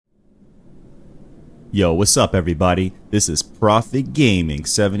Yo, what's up everybody? This is Prophet Gaming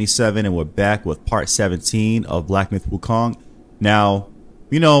 77 and we're back with part 17 of Black Myth Wukong. Now,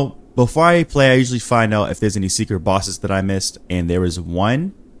 you know, before I play I usually find out if there's any secret bosses that I missed, and there is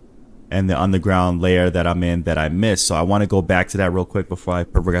one in the underground layer that I'm in that I missed. So I want to go back to that real quick before I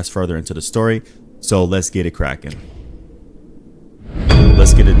progress further into the story. So let's get it cracking.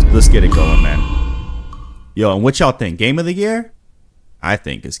 Let's get it going, man. Yo, and what y'all think? Game of the year? I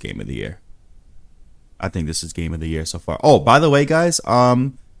think it's game of the year. I think this is game of the year so far. Oh, by the way, guys,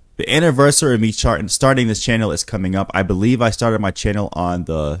 the anniversary of me starting this channel is coming up. I believe I started my channel on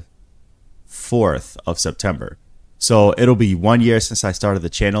the 4th of September. So it'll be 1 year since I started the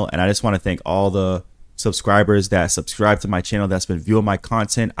channel, and I just want to thank all the subscribers that subscribe to my channel, that's been viewing my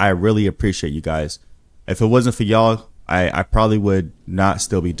content. I really appreciate you guys. If it wasn't for y'all, I probably would not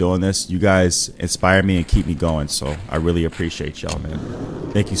still be doing this. You guys inspire me and keep me going, so I really appreciate y'all,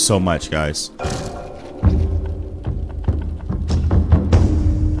 man. Thank you so much, guys.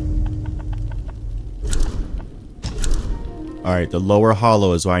 Alright, the lower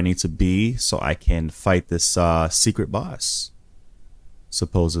hollow is where I need to be so I can fight this secret boss,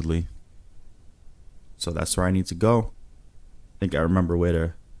 supposedly. So that's where I need to go. I think I remember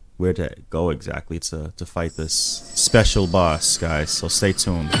where to go exactly to fight this special boss, guys. So stay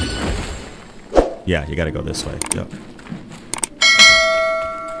tuned. Yeah, you gotta go this way. Yep.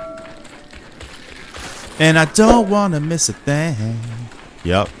 And I don't want to miss a thing.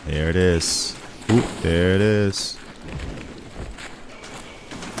 Yep, there it is. Oop, there it is.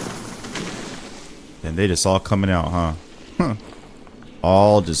 And they just all coming out, huh? Huh.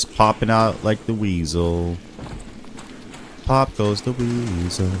 All just popping out like the weasel. Pop goes the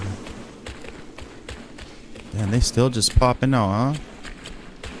weasel. And they still just popping out, huh?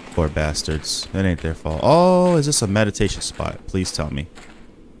 Poor bastards. That ain't their fault. Oh, is this a meditation spot? Please tell me.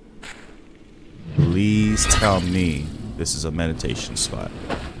 Please tell me this is a meditation spot.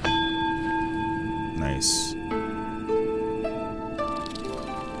 Nice.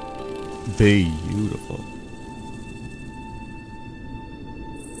 Beautiful.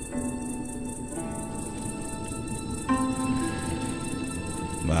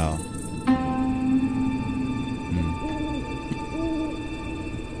 Wow.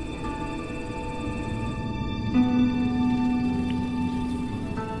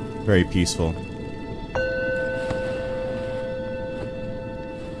 Very peaceful.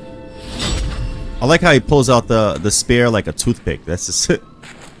 I like how he pulls out the spear like a toothpick. That's just it.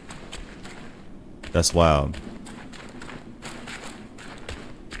 That's wild.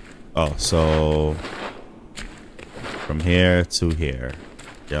 Oh, so from here to here.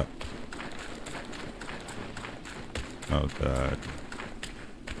 Yep. Oh god.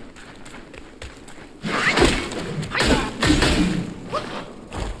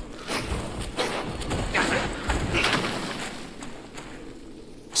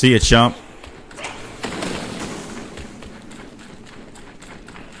 See ya, chump.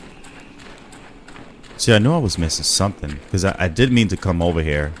 See, I knew I was missing something, because I did mean to come over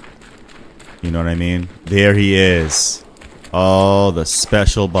here. You know what I mean? There he is. Oh, the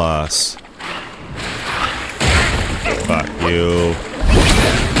special boss. Fuck you.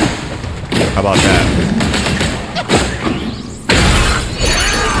 How about that?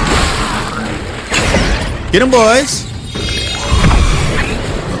 Get him, boys.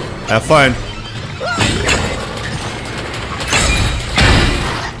 Have fun.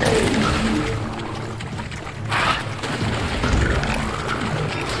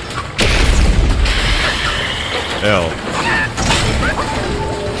 Hell.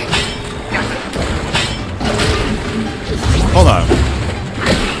 Hold on.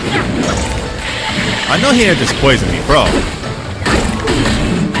 I know he had just poisoned me, bro.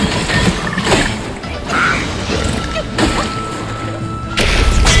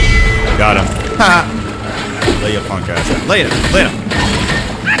 Got him. Ha! Lay your punk ass down. Lay him. Lay him.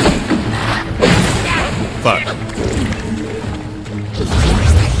 Fuck.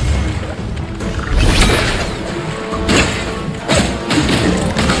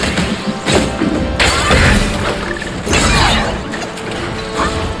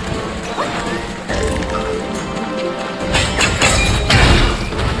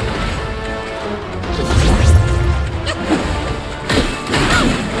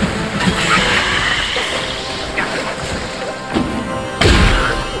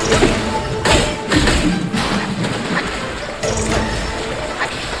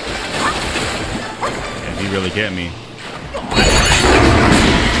 Really get me.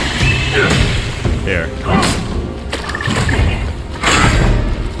 Here.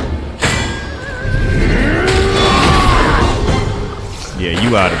 Yeah,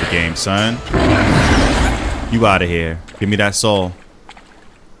 you out of the game, son. You out of here. Give me that soul.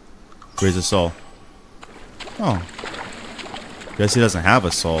 Where's the soul? Oh. Guess he doesn't have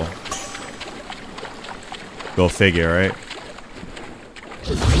a soul. Go figure, right?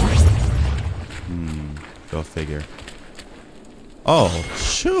 Go figure. Oh,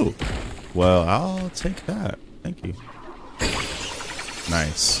 shoot. Well, I'll take that. Thank you.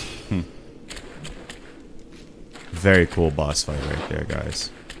 Nice. Very cool boss fight right there,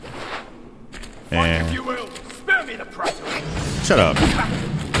 guys. And if you will, spare me the process. Shut up.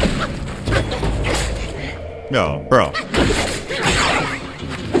 Yo, bro.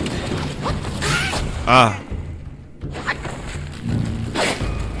 Ah.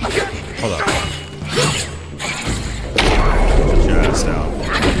 Hold up. Just out.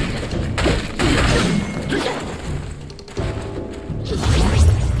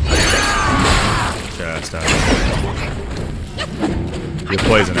 Just out. You're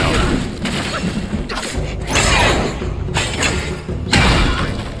poison out.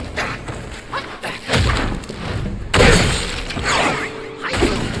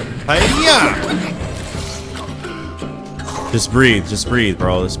 Hiya! Just breathe,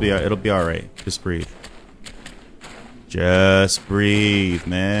 bro. It'll be all right. Just breathe. Just breathe,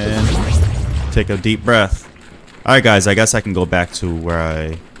 man. Take a deep breath. All right, guys. I guess I can go back to where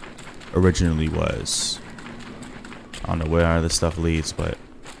I originally was. I don't know where this stuff leads, but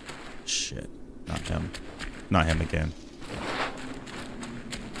shit, not him. Not him again.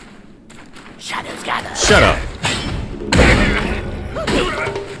 Shadows gather. Shut up.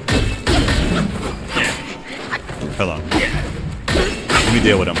 Hello. Let me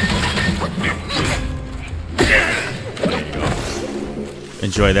deal with him. There you go.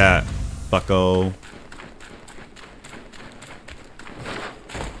 Enjoy that, bucko.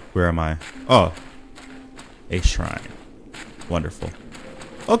 Where am I? Oh. A shrine. Wonderful.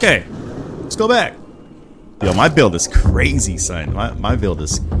 Okay. Let's go back. Yo, my build is crazy, son. My build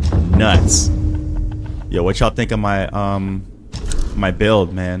is nuts. Yo, what y'all think of my my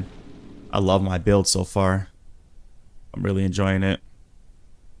build, man? I love my build so far. I'm really enjoying it.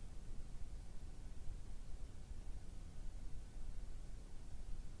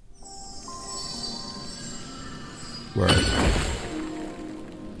 Word.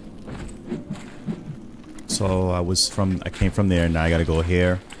 So I came from there, and now I gotta go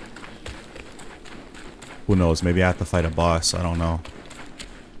here. Who knows? Maybe I have to fight a boss. I don't know.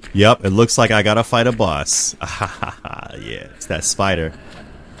 Yep, it looks like I gotta fight a boss. Yeah, it's that spider.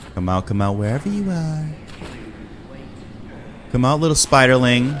 Come out, wherever you are. Come out, little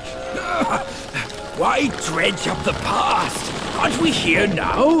spiderling. Why dredge up the past? Aren't we here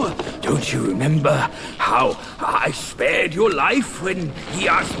now? Don't you remember how I spared your life when he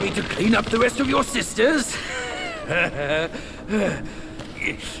asked me to clean up the rest of your sisters? I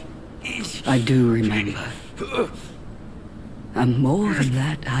do remember. And more than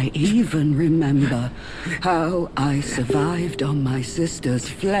that, I even remember how I survived on my sister's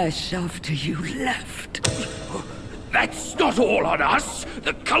flesh after you left. That's not all on us.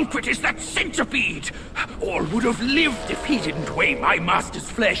 The culprit is that centipede. All would have lived if he didn't weigh my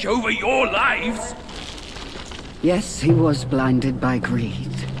master's flesh over your lives. Yes, he was blinded by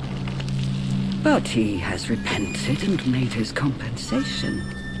greed. But he has repented and made his compensation.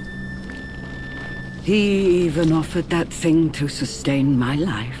 He even offered that thing to sustain my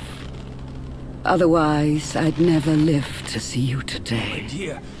life. Otherwise, I'd never live to see you today. My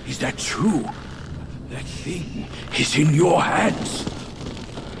dear, is that true? That thing is in your hands.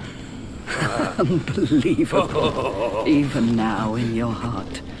 Unbelievable. Even now in your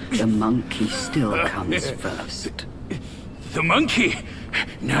heart, the monkey still comes first. The monkey?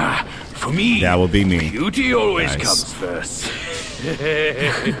 Nah, for me, that will be me. Beauty always Nice. comes first.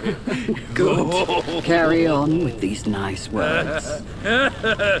 Good. Carry on with these nice words.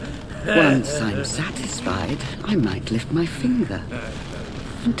 Once I'm satisfied, I might lift my finger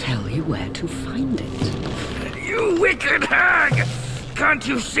and tell you where to find it. You wicked hag! Can't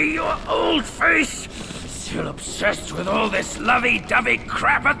you see your old face? Still obsessed with all this lovey-dovey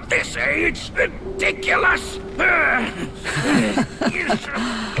crap at this age? Ridiculous!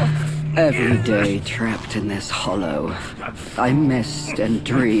 Every day trapped in this hollow, I missed and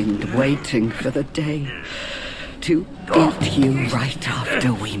dreamed, waiting for the day to eat you right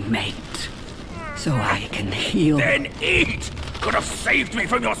after we mate, so I can heal. Then eat! Could have saved me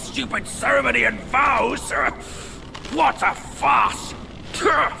from your stupid ceremony and vows! What a farce!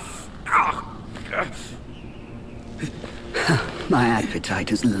 My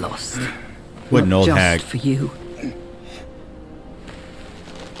appetite is lost. What an old Not hag. just for you,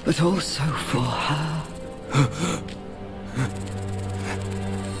 but also for her.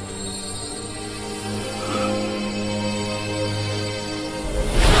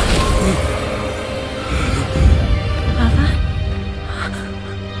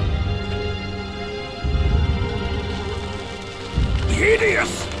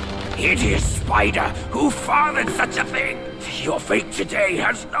 hideous! Hideous spider! Who fathered such a thing? Your fate today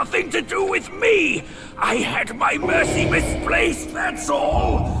has nothing to do with me! I had my mercy misplaced, that's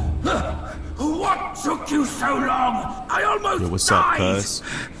all! What took you so long? I almost Yo, what's died! up, cuz?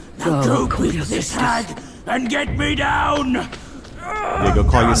 Now go quick this hag and get me down! Yeah, go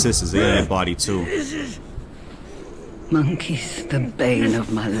call your sisters. They got your body too. Monkeys, the bane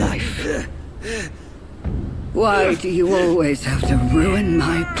of my life. Why do you always have to ruin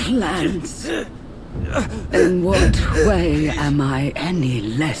my plans? In what way am I any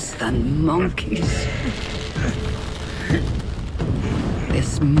less than monkeys?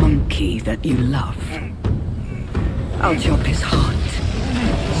 This monkey that you love. I'll chop his heart,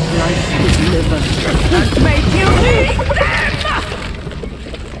 slice his liver, and make you eat them!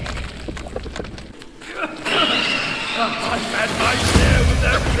 I've had my share with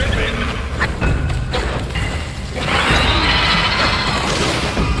that ribbon!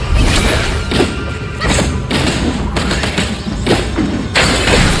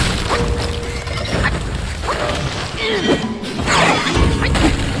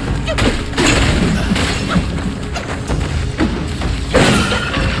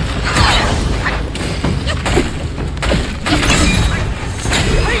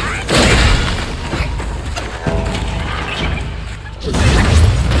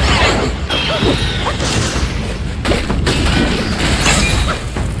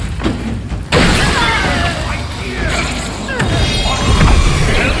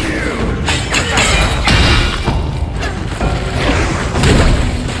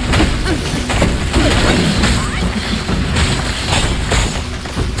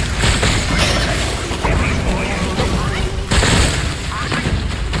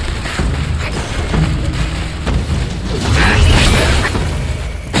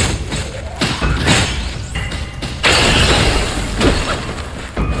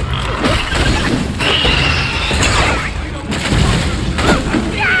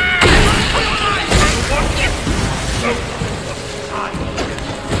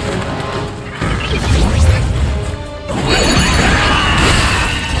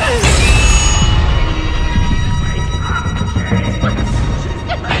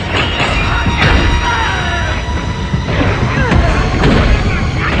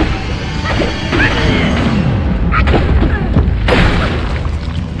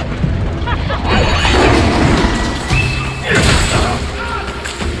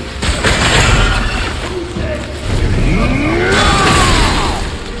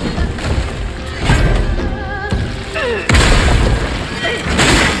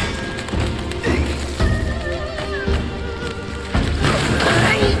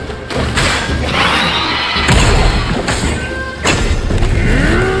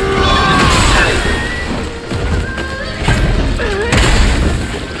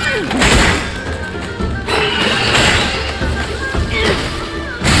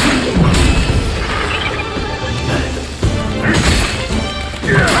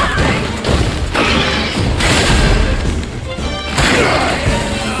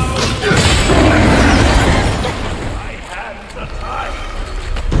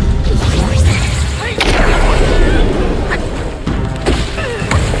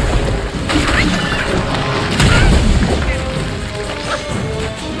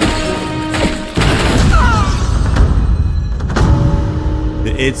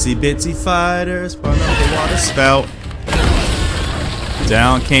 Itsy bitsy fighters spun up the water spout.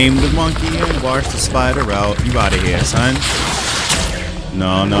 Down came the monkey and washed the spider out. You out of here, son.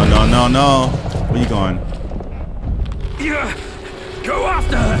 No, no, no, no, no. Where you going? Yeah, go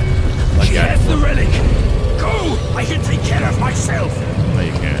after her. She has the relic. Go! I can take care of myself. No,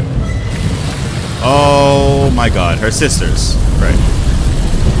 you can't. Oh my god, her sisters. Right.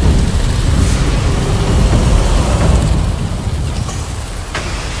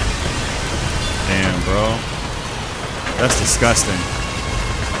 Damn, bro. That's disgusting.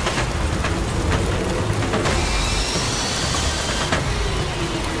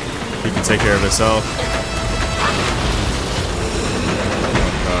 She can take care of herself.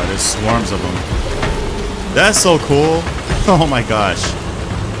 God, there's swarms of them. That's so cool. Oh my gosh.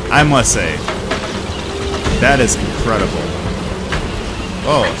 I must say. That is incredible.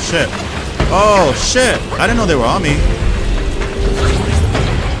 Oh, shit. Oh, shit. I didn't know they were on me.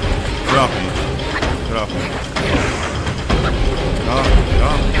 Get off me. Get off me. Get off me. Get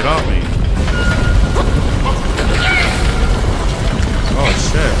off me. Get off me. Oh,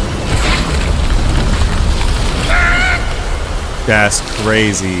 shit. That's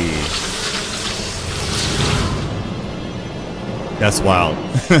crazy. That's wild.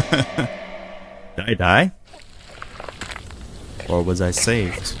 Did I die? Or was I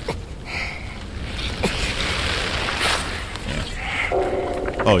saved? Yeah.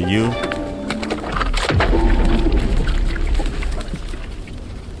 Oh, you?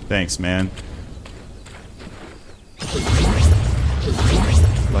 Thanks, man.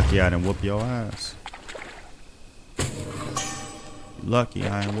 Lucky I didn't whoop your ass. Lucky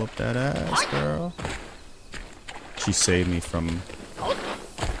I didn't whoop that ass, girl. She saved me from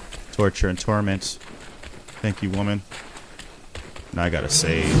torture and torment. Thank you, woman. Now I gotta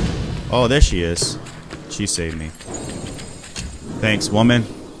save. Oh, there she is. She saved me. Thanks, woman.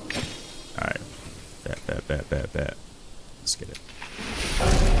 Alright. Bet. Let's get it.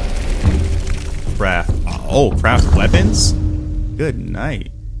 Craft. Oh, craft weapons? Good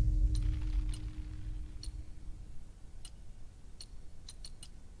night.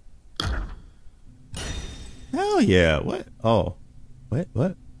 Hell yeah. What? Oh.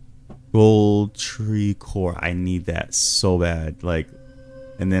 What? Gold tree core. I need that so bad. Like,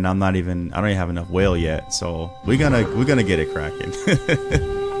 and then I don't even have enough whale yet. So we're gonna get it cracking.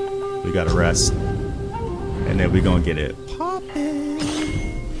 We gotta rest. And then we're gonna get it popping.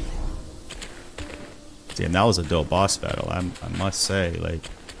 Damn, that was a dope boss battle. I must say, like,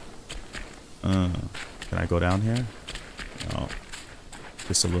 can I go down here? No.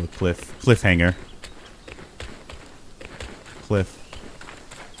 Just a little cliffhanger. Cliff.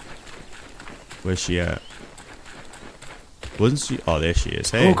 Where's she at? Wasn't she? Oh, there she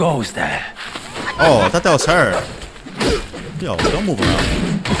is. Hey. Who goes there? Oh, I thought that was her. Yo, don't move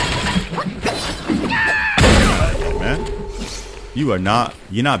around. Man. You're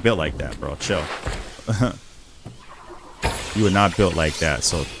not built like that, bro. Chill. You are not built like that,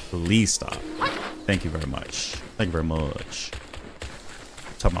 so please stop. Thank you very much. Thank you very much.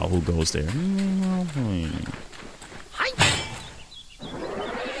 Talking about who goes there.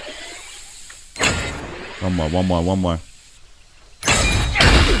 One more.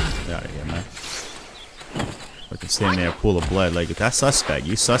 Get out of here, man. Fucking stand there, pool of blood. Like, that's suspect.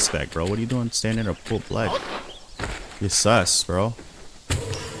 You suspect, bro. What are you doing standing there, pool of blood? You're sus, bro.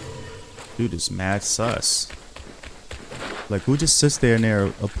 Dude is mad sus. Like, who just sits there near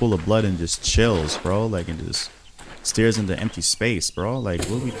a pool of blood and just chills, bro? Like, and just stares into empty space, bro? Like,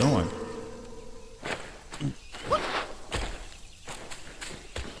 what are we doing?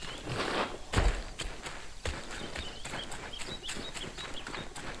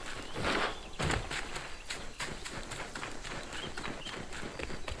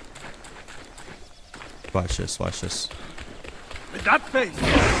 Watch this, watch this. With that face.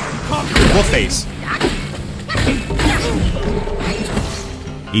 What face?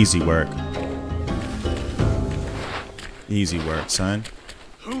 Easy work. Easy work, son.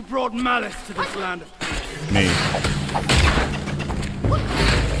 Who brought malice to this land of peace? Me.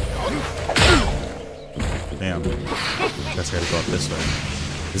 Damn. Guess I gotta go up this way.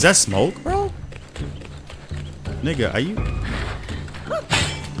 Is that smoke, bro? Nigga, are you...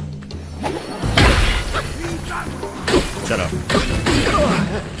 Shut up.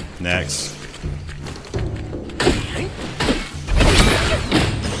 Next.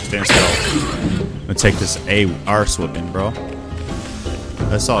 Stand still. I'm gonna take this arse whipping, bro.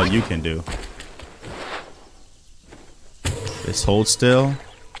 That's all you can do. Just hold still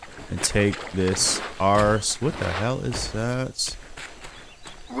and take this arse. What the hell is that?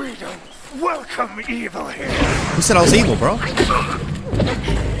 We don't welcome evil here. Who said I was evil, bro?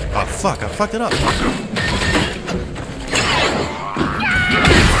 Oh fuck, I fucked it up.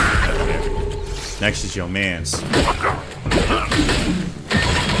 Next is your man's.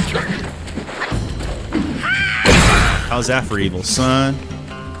 How's that for evil, son?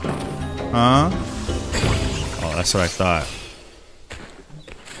 Huh? Oh, that's what I thought.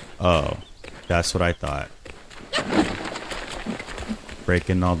 Oh, that's what I thought.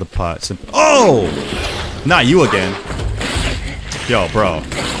 Breaking all the pots. Oh! Not you again. Yo, bro.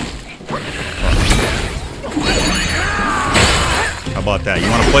 How about that? You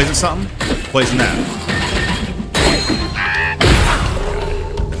want to poison something? Poison that.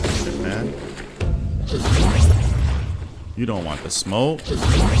 Man. You don't want the smoke,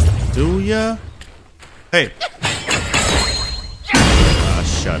 do ya? Hey.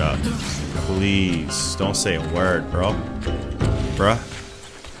 Shut up. Please. Don't say a word, bro. Bruh.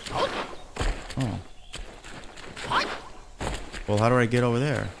 Oh. Well, how do I get over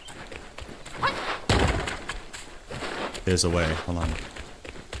there? There's a way. Hold on.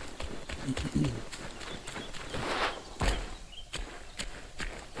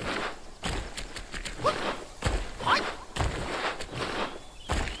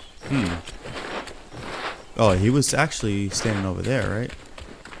 Oh, he was actually standing over there, right?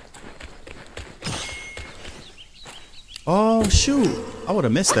 Oh, shoot. I would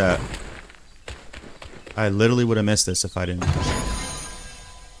have missed that. I literally would have missed this if I didn't.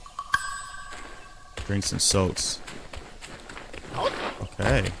 Drinks and soaks.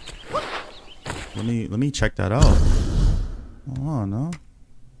 Okay. Let me check that out. Oh no.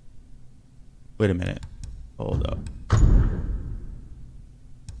 Wait a minute. Hold up.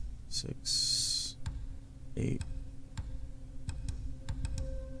 6, 8.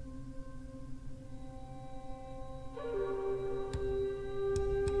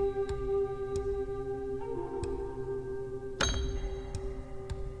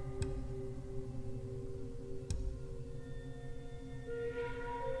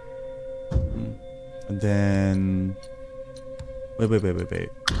 And then wait.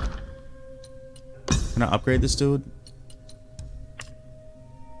 Can I upgrade this dude?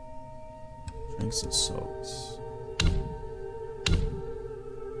 Drinks and soaks.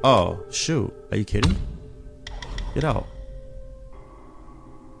 Oh, shoot. Are you kidding? Get out.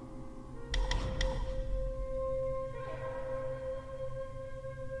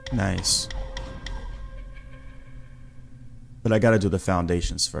 Nice. But I gotta do the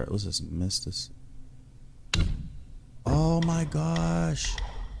foundations first. Let's just miss this. Oh my gosh.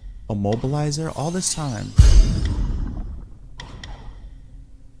 A mobilizer all this time.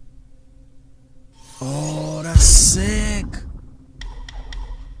 Oh, that's sick.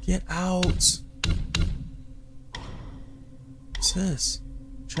 Get out. What's this?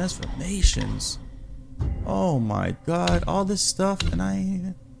 Transformations. Oh my god. All this stuff and I ain't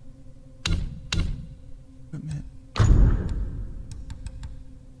even... Equipment.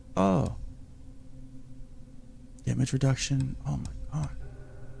 Oh. Damage reduction. Oh my god.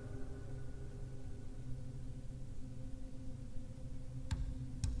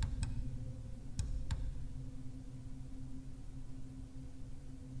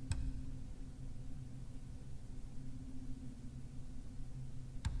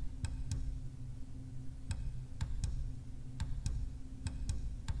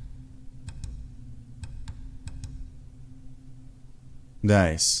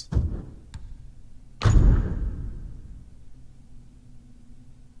 Nice.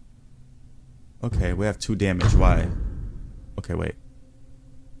 Okay, we have 2 damage. Why? Okay, wait.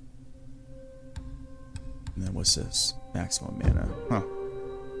 And then what's this? Maximum mana. Huh.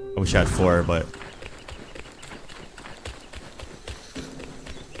 I wish I had 4, but...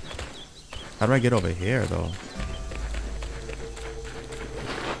 How do I get over here, though?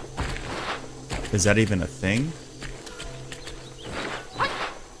 Is that even a thing?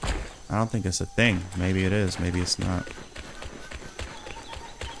 I don't think it's a thing. Maybe it is. Maybe it's not.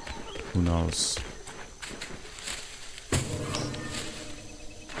 Who knows?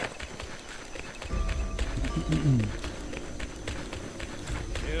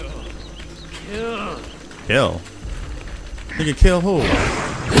 Kill? Nigga, kill who?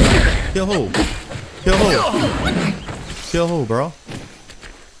 Kill who? Kill who? Kill who, bro?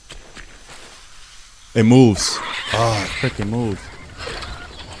 It moves. Oh, it freaking moved.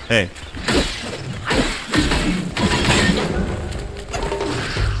 Hey.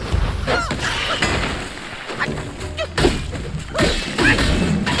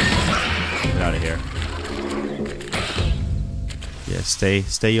 Get out of here. Yeah,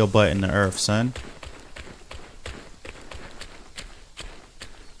 stay your butt in the earth, son.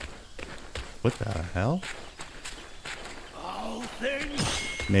 What the hell?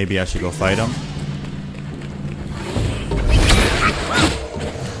 Maybe I should go fight him.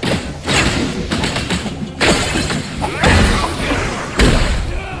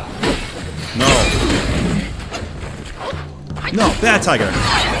 No, bad tiger.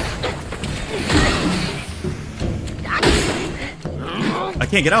 I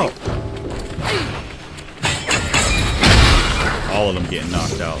can't get out. All of them getting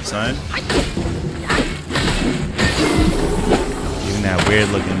knocked out, son. Even that weird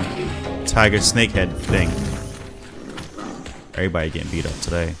looking tiger snakehead thing. Everybody getting beat up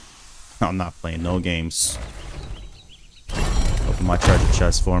today. I'm not playing no games. Open my treasure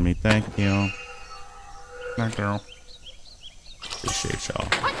chest for me, thank you. That girl. Appreciate y'all.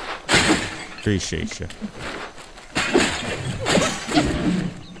 Appreciate you.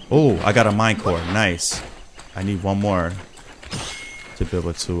 Oh, I got a mine core. Nice. I need one more to be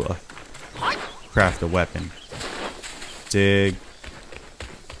able to craft a weapon. Dig.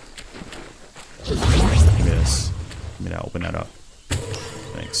 Give me this. Give me that. Open that up.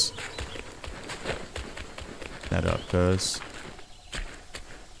 Thanks. That up, cuz.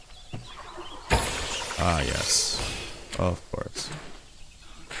 Ah, yes. Of course.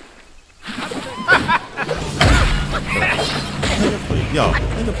 Yo,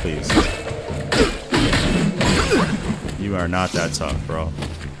 nigga, please. You are not that tough, bro.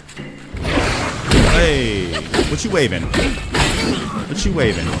 Hey, what you waving? What you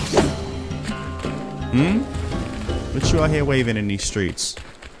waving? Hmm? What you out here waving in these streets?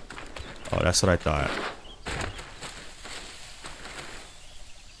 Oh, that's what I thought.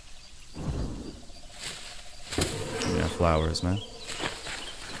 Yeah, flowers, man.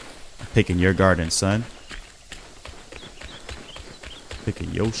 I'm picking your garden, son.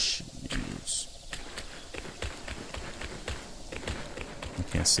 Picking your shoes. I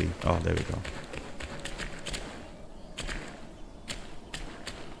can't see. Oh, there we go.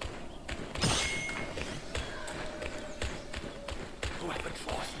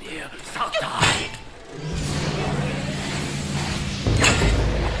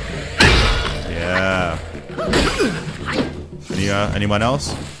 Yeah. Anyone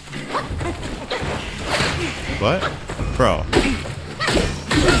else? What? Bro.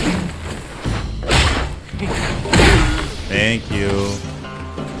 Thank you.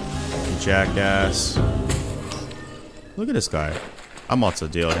 You jackass. Look at this guy. I'm about to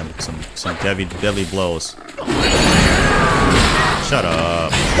deal with him with some deadly blows. Shut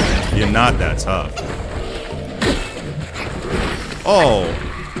up. You're not that tough. Oh.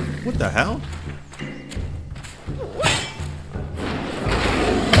 What the hell?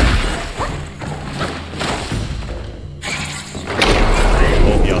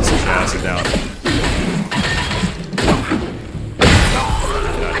 Oh, y'all sit your ass down.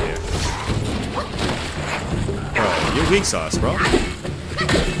 Get out of here. Bro, you're weak sauce, bro.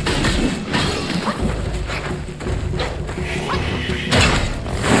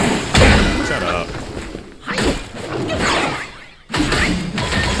 Shut up.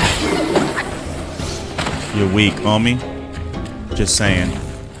 You're weak, homie. Just saying.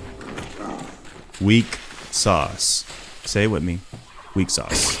 Weak sauce. Say it with me. Weak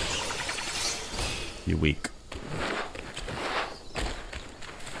sauce. You're weak.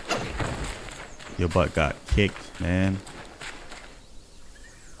 Your butt got kicked, man.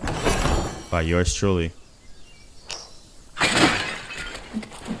 By yours truly.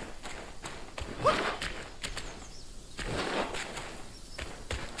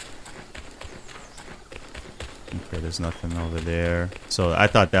 Okay, there's nothing over there. So I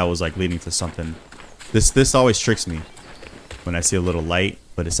thought that was like leading to something. This always tricks me when I see a little light,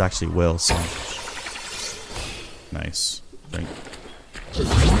 but it's actually Will. So nice. Drink.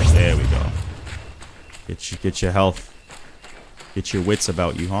 There we go. Get your health. Get your wits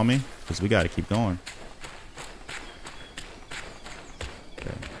about you, homie, because we gotta keep going.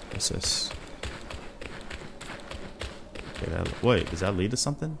 Okay, what's this? Okay, wait, does that lead to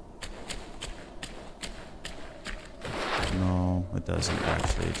something? No, it doesn't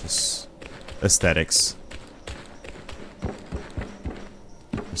actually. It's just aesthetics.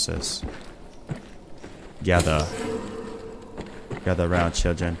 What's this? Gather around,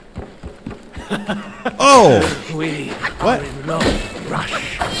 children. Oh! What?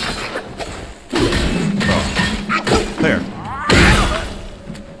 Rush. Bro. There.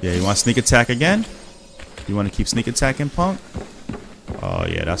 Yeah, you want sneak attack again? You want to keep sneak attacking, punk? Oh,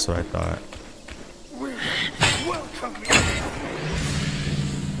 yeah, that's what I thought.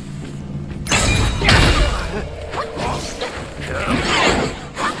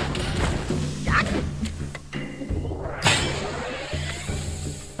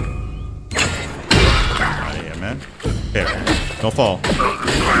 Here, don't fall.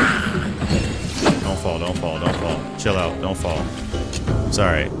 Don't fall, don't fall, don't fall. Chill out, don't fall. It's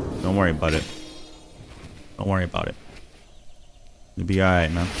alright. Don't worry about it. Don't worry about it. You'll be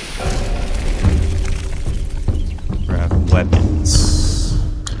alright, man. Grab weapons.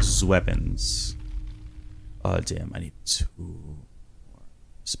 Weapons. Oh, damn, I need 2 more.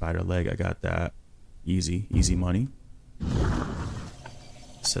 Spider leg, I got that. Easy, easy money.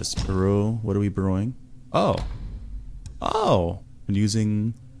 It says brew. What are we brewing? Oh. Oh, and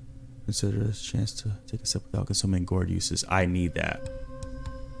using consider this chance to take a sip without consuming gourd uses. I need that.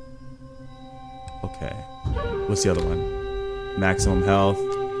 Okay. What's the other one? Maximum health.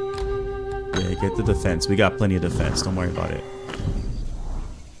 Yeah, get the defense. We got plenty of defense. Don't worry about it.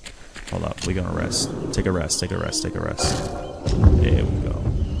 Hold up. We're gonna rest. Take a rest. Take a rest. Take a rest. There we go.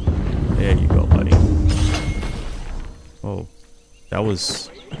 There you go, buddy. Oh, that was.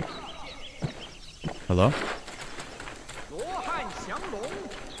 Hello?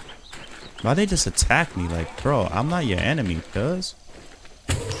 Why they just attack me? Like, bro, I'm not your enemy, cuz.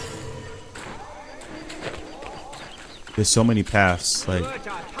 There's so many paths. Like,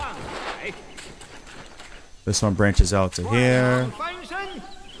 this one branches out to here.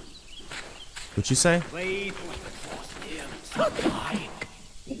 What'd you say?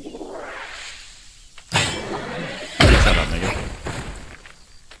 Shut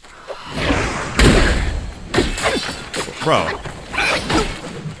Bro.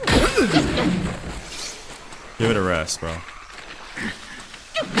 Give it a rest, bro.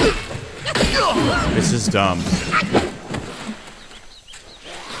 This is dumb.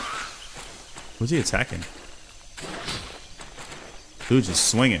 Who's he attacking? Dude just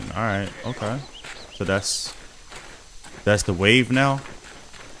swinging. Alright, okay. So that's the wave now?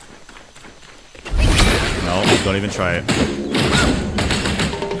 No, don't even try it.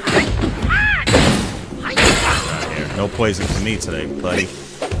 Get out of here. No poison for me today, buddy.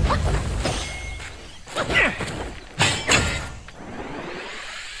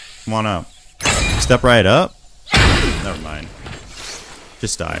 Come on up. Step right up? Never mind.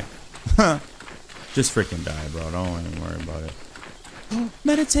 Just die. Just freaking die, bro. Don't even worry about it.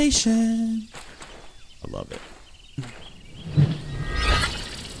 Meditation. I love it.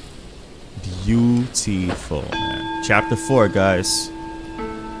 Beautiful, man. Chapter 4, guys.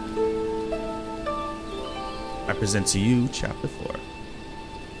 I present to you chapter 4.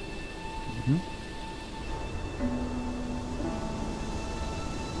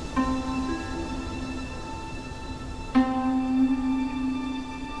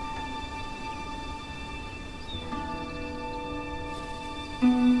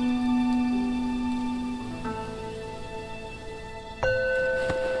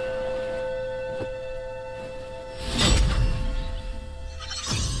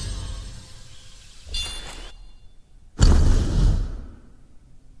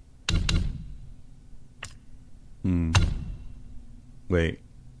 Wait.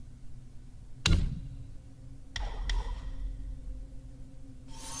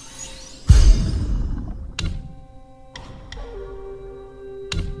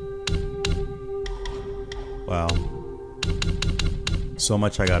 Wow. So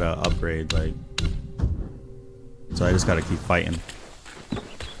much I gotta upgrade, like. So I just gotta keep fighting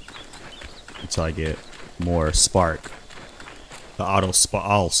until I get more spark. The all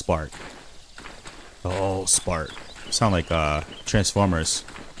spark. The all spark. Sound like Transformers.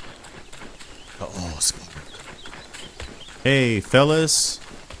 The all spark. Hey, fellas.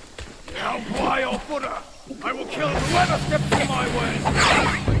 Now, why, or Buddha? I will kill whoever steps in my way.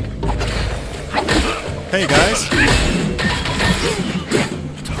 Hey, guys.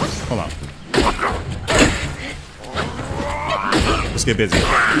 Hold on. Let's get busy.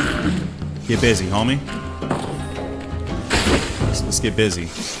 Get busy, homie. Let's get busy.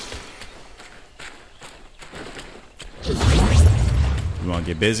 You want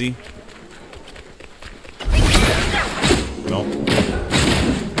to get busy? Nope.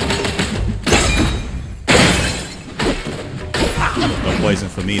 No poison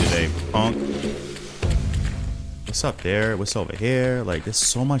for me today, punk. What's up there? What's over here? Like, there's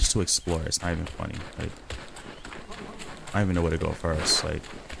so much to explore. It's not even funny. Like, I don't even know where to go first. Like,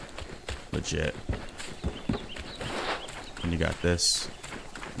 legit. And you got this.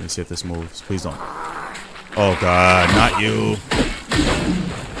 Let me see if this moves. Please don't. Oh, God. Not you.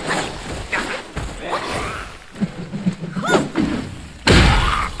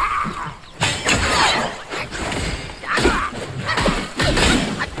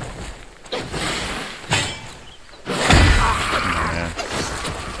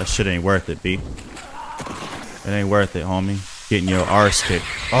 That shit ain't worth it, B. It ain't worth it, homie. Getting your arse kicked.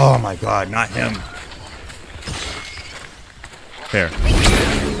 Oh my god, not him. Here.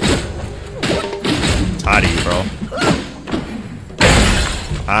 Tired of you, bro.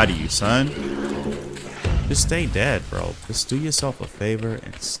 Tired of you, son. Just stay dead, bro. Just do yourself a favor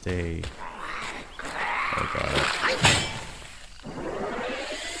and stay. Oh god.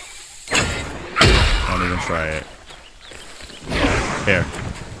 Don't even try it. Here.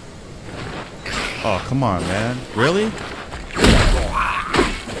 Oh, come on, man. Really?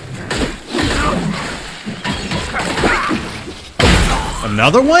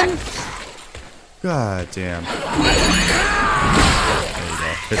 Another one? God damn. There you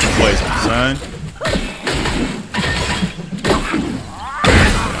go. Hit some poison, son.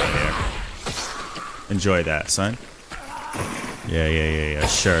 Enjoy that, son. Yeah.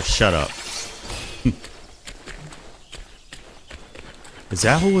 Sure, shut up. Is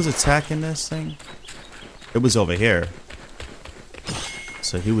that who was attacking this thing? It was over here.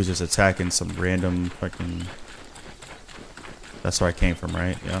 So he was just attacking some random fucking... That's where I came from,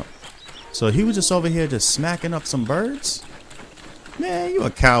 right? Yep. So he was just over here just smacking up some birds? Man, you a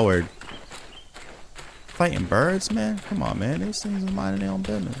coward. Fighting birds, man? Come on, man. These things are minding their own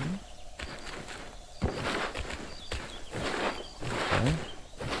business, man. Okay.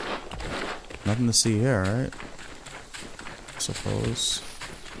 Nothing to see here, right? Suppose.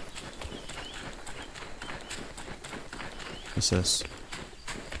 What's this?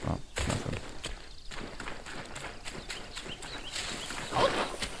 Oh, nothing.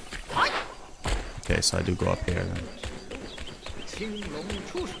 Okay, so I do go up here then.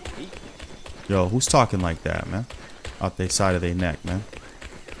 Yo, who's talking like that, man? Out the side of their neck, man.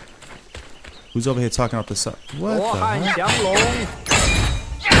 Who's over here talking out the side? What the heck?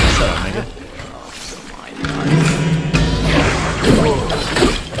 Shut up, nigga.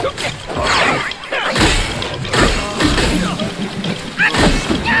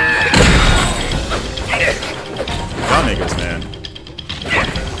 Y'all niggas, man.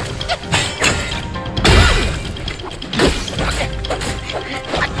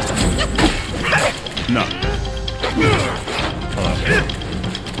 No. Hold on.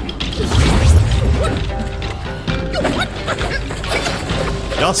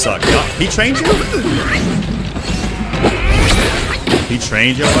 Y'all suck. Y'all. He trained you? He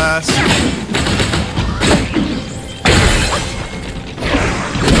trained your ass?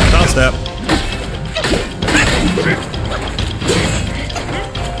 Down step.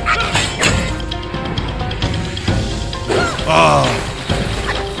 Oh.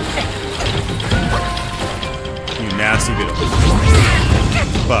 You nasty bit of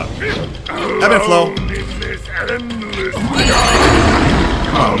fuck. Ebb and flow.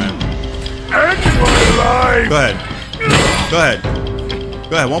 Come on, man. Go ahead. Go ahead.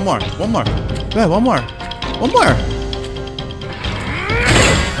 Go ahead. One more. One more. Go ahead. One more. One more.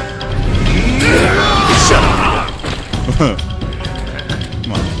 Shut up.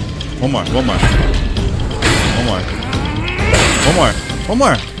 Come on. One more. One more. One more. One more. One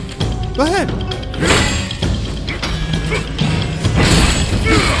more. Go ahead.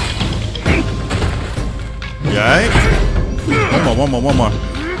 You alright? One more. One more. One more.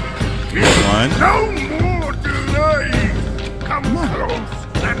 One. No more delay. Come close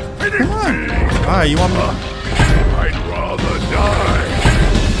and finish Come on. me. Alright, you want me? I'd rather die.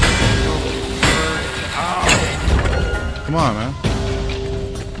 Come on, man.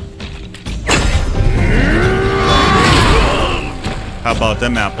 How about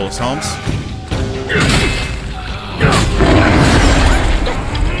them apples, Holmes?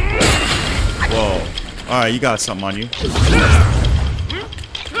 Whoa. Alright, you got something on you.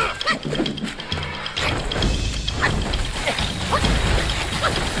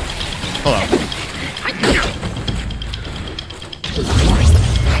 Hold on.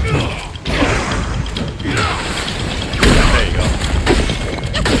 There you go.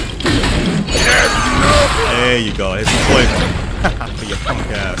 There you go. It's poison. For your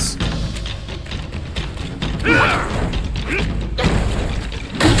punk ass.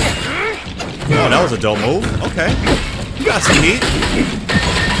 Oh, that was a dope move. Okay. You got some heat.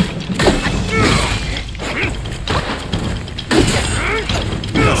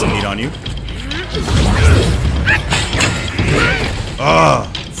 You got some heat on you.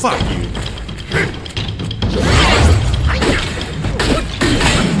 Oh, fuck you.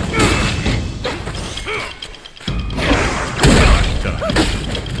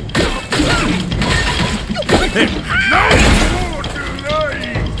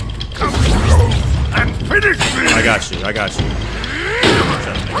 I got you. I got you.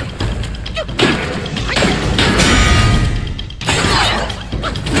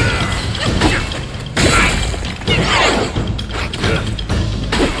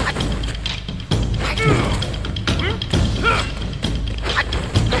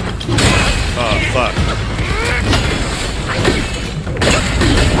 Oh, fuck.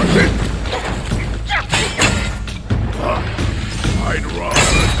 I'd rather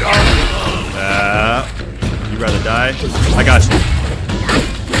die. You rather die? I got you.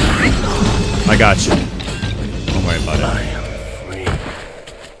 I got you. Don't worry about it. I am free.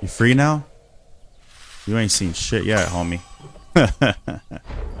 You free now? You ain't seen shit yet, homie.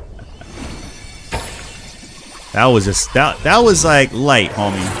 That was just that was like light,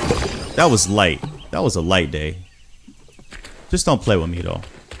 homie. That was light. That was a light day. Just don't play with me though.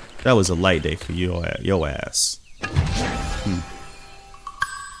 That was a light day for your ass.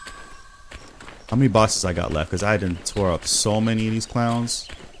 How many bosses I got left? Because I done tore up so many of these clowns.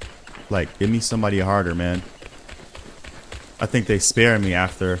 Like, give me somebody harder, man. I think they spared me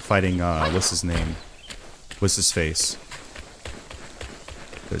after fighting, what's his name? What's his face?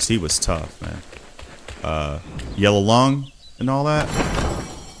 Because he was tough, man. Yellow Lung and all that.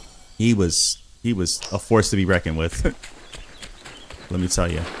 He was a force to be reckoned with. Let me tell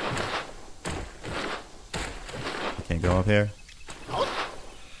you. I can't go up here.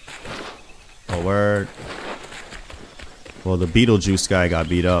 Oh, word. Well, the Beetlejuice guy got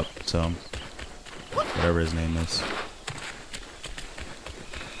beat up, so whatever his name is.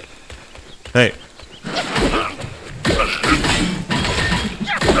 Hey.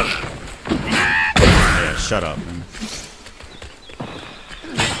 Yeah, shut up, man.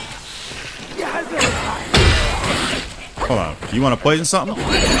 Hold on. You want to poison something?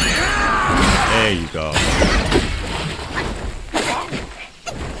 There you go.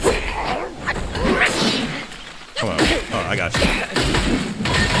 Hold on. Oh, I got you.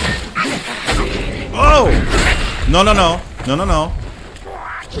 Oh! No, no, no. No, no, no.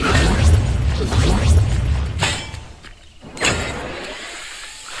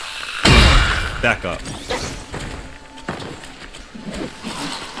 Back up.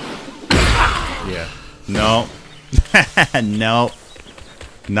 Yeah. No. No.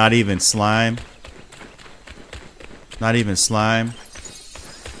 Not even slime. Not even slime.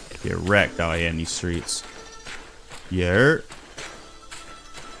 Get wrecked out here in these streets. Yeah.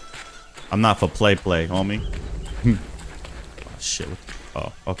 I'm not for play, homie. Oh, shit.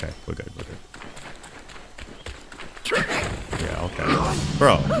 Oh, okay. We're good. We're good. Yeah, okay.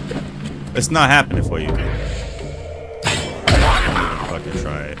 Bro. It's not happening for you. Fucking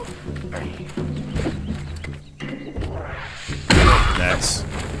try it. Next.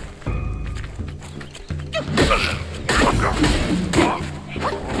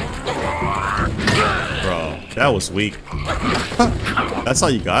 Bro, that was weak. That's all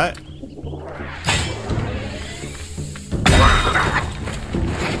you got?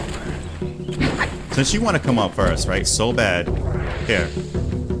 Since you want to come up first, right? So bad. Here.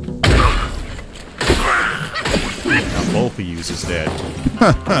 Now both of you is dead.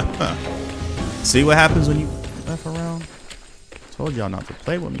 See what happens when you F around? Told y'all not to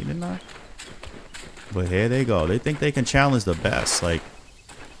play with me, didn't I? But here they go. They think they can challenge the best. Like,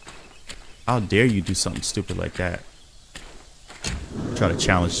 how dare you do something stupid like that? Try to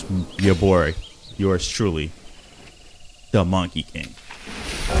challenge your boy, yours truly, the Monkey King.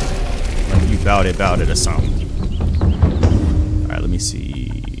 Like you bout it or something. Alright, let me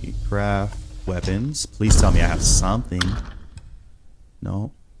see. Craft weapons. Please tell me I have something.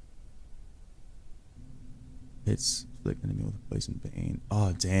 No. It's flick enemy with a poison bane.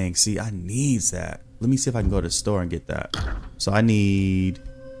 Oh dang, see I need that. Let me see if I can go to the store and get that. So I need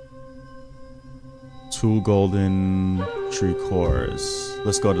 2 golden tree cores.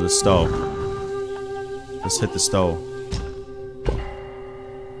 Let's go to the stove. Let's hit the stove.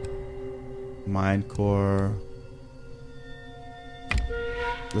 Mine core.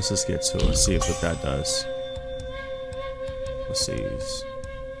 Let's just get to it and see what that does. Let's see.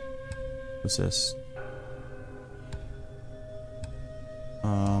 What's this?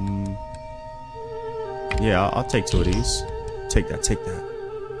 Yeah, I'll take 2 of these. Take that, take that.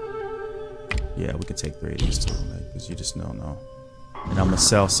 Yeah, we can take 3 of these too, like, because you just don't know. And I'm gonna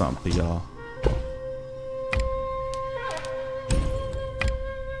sell something to y'all.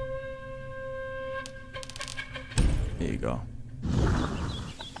 There you go.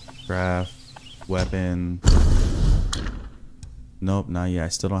 Craft, weapon. Nope, not yet. I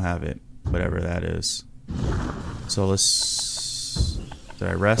still don't have it. Whatever that is. So let's... Did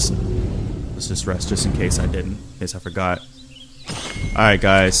I rest? Let's just rest just in case I didn't. In case I forgot. Alright,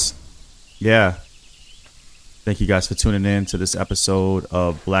 guys. Yeah. Thank you guys for tuning in to this episode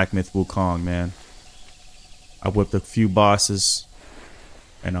of Black Myth Wukong, man. I whipped a few bosses.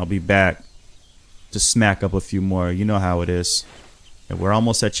 And I'll be back to smack up a few more. You know how it is. And we're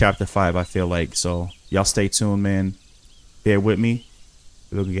almost at chapter 5, I feel like. So, y'all stay tuned, man. Bear with me.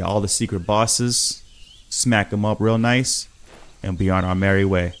 We're gonna get all the secret bosses. Smack them up real nice. And be on our merry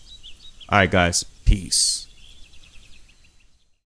way. Alright, guys. Peace.